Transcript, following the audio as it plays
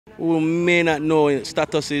who may not know,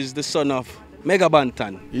 Status is the son of Mega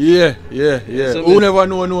Bantan. Yeah. So who never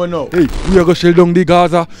know. Hey, we are going to shell down the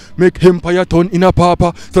Gaza, make Empire turn in a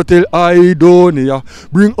papa, so tell I don't ya.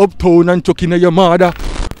 Bring uptown and chuck in your mother.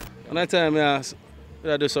 And that time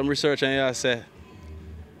I do some research and I say,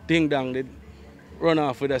 Ding Dong did run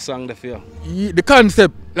off with that song the film. Yeah, the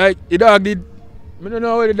concept, like the dog did, I don't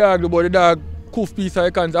know what the dog do, but the dog coof piece of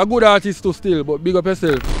the concept. A good artist too still, but big up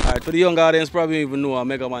yourself. Alright, for the young audience probably even know a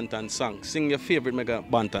Mega Bantan song. Sing your favorite Mega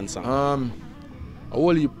Bantan song. A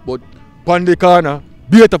whole heap, but Pande Corner,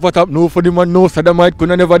 beat up what up, no for the man, no Saddamite, could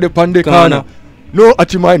never the Pande Corner. No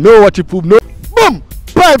Achimai, no Achipub, no. Boom!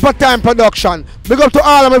 Pelpatime production. Big up to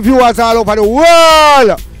all of my viewers all over the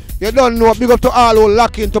world. You don't know, big up to all who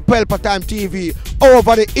lock into Pelpatime TV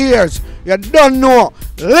over the years. You don't know.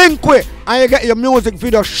 Link with and you get your music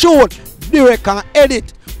video shoot, direct and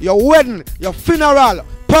edit, your wedding, your funeral,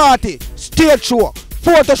 party, stage show,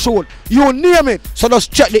 photo shoot, you name it. So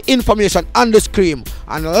just check the information on the screen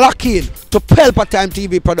and lock in to Pelpatime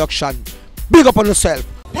TV production. Big up on yourself.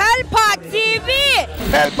 Pelpa TV!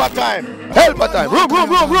 Pelpatime!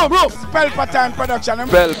 Room! Pelpatime production.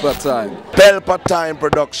 Pelpatime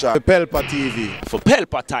production. Pelpa TV. For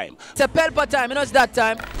Pelpatime. It's a Pelpatime, you know it's that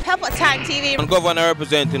time. Pelpatime TV. I'm governor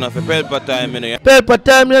representing of Pelpatime, you know.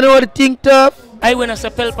 Pelpatime, you know what the thing tough? I when I say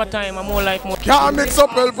Pelpatime, I'm more like more. Can't mix up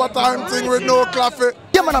Pelpatime thing with no coffee.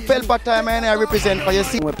 Yeah, man, a Pelpatime, and I represent for you.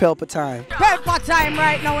 See, With Pelpatime. Pelpatime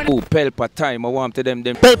right now. Oh, Pelpatime, I want to them.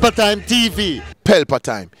 Pelpatime TV.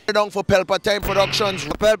 Pelpatime. Down for Pelpatime Productions.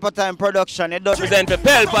 Pelpatime Production. It does Present for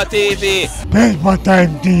Pelpa TV.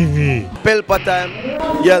 Pelpatime TV.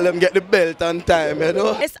 Pelpatime. Yeah, let them get the belt on time, you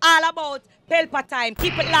know. It's all about Pelpatime.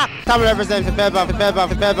 Keep it locked. Come represent for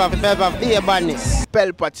Pelpa, here, badness.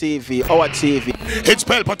 Pelpa TV, our TV. It's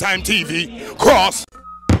Pelpatime TV. Cross.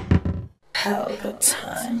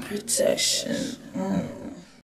 Pelpatime protection.